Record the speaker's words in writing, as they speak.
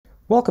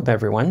Welcome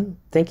everyone.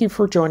 Thank you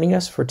for joining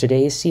us for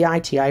today's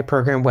CITI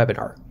program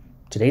webinar.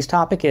 Today's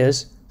topic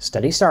is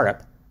Study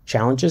Startup,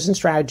 Challenges and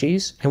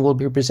Strategies, and will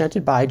be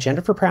presented by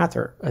Jenifer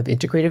Prather of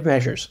Integrative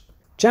Measures.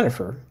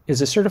 Jenifer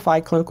is a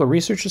certified clinical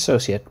research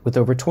associate with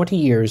over 20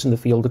 years in the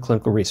field of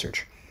clinical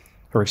research.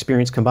 Her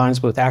experience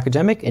combines both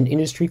academic and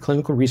industry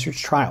clinical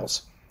research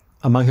trials.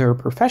 Among her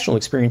professional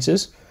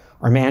experiences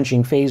are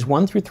managing phase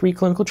 1 through 3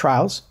 clinical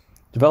trials,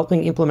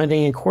 developing,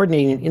 implementing, and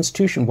coordinating an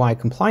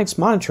institution-wide compliance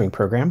monitoring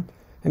program,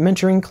 and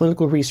mentoring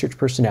clinical research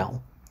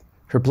personnel.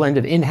 Her blend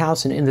of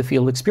in-house and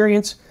in-the-field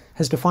experience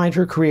has defined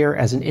her career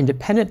as an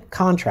independent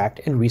contract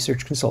and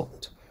research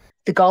consultant.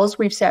 The goals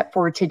we've set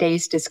for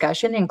today's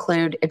discussion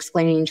include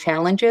explaining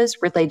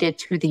challenges related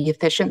to the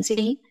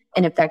efficiency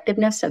and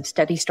effectiveness of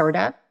study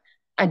startup,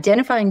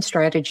 identifying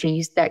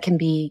strategies that can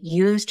be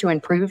used to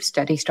improve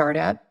study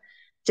startup,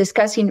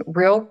 discussing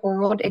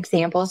real-world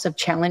examples of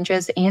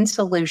challenges and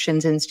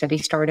solutions in study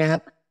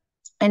startup,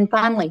 and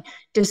finally,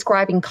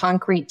 describing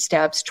concrete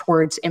steps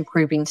towards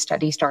improving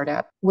study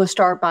startup. We'll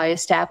start by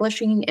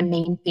establishing and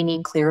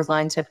maintaining clear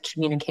lines of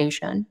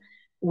communication.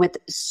 With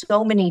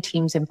so many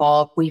teams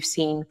involved, we've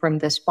seen from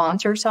the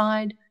sponsor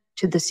side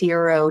to the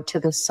CRO to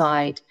the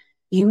site,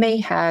 you may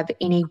have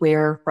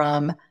anywhere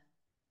from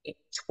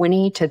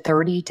 20 to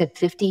 30 to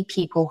 50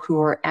 people who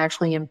are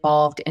actually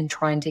involved in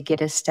trying to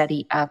get a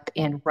study up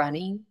and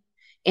running.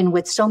 And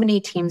with so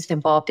many teams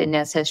involved in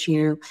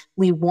SSU,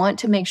 we want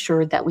to make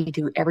sure that we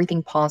do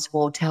everything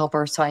possible to help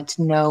our sites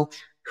know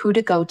who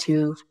to go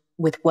to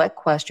with what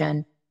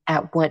question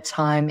at what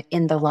time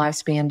in the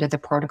lifespan of the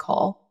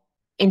protocol.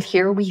 And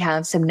here we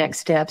have some next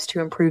steps to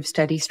improve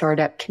study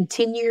startup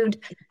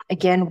continued.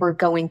 Again, we're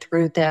going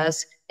through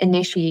this,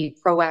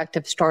 initiate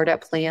proactive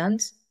startup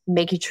plans,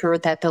 making sure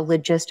that the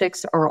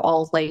logistics are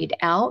all laid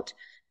out.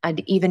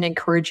 I'd even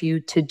encourage you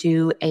to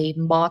do a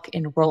mock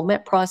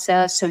enrollment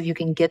process so you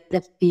can get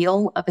the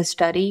feel of a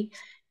study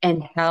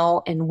and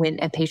how and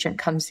when a patient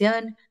comes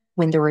in,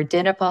 when they're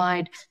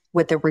identified,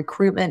 what the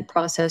recruitment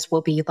process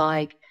will be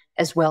like,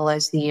 as well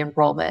as the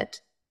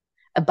enrollment.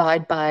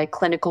 Abide by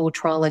clinical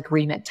trial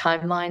agreement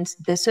timelines.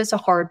 This is a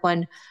hard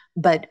one,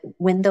 but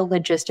when the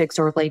logistics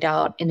are laid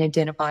out and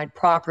identified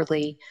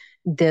properly,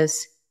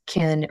 this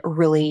can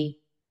really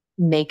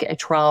make a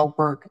trial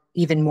work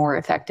even more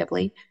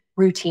effectively.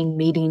 Routine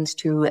meetings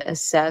to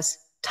assess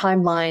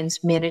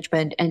timelines,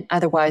 management, and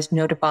otherwise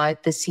notify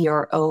the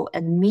CRO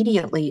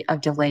immediately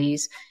of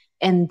delays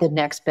and the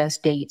next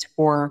best dates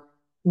for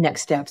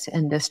next steps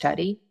in the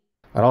study.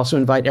 I'd also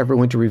invite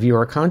everyone to review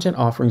our content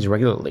offerings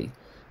regularly,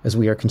 as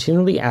we are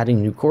continually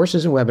adding new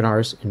courses and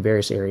webinars in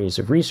various areas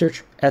of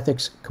research,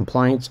 ethics,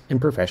 compliance, and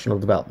professional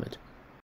development.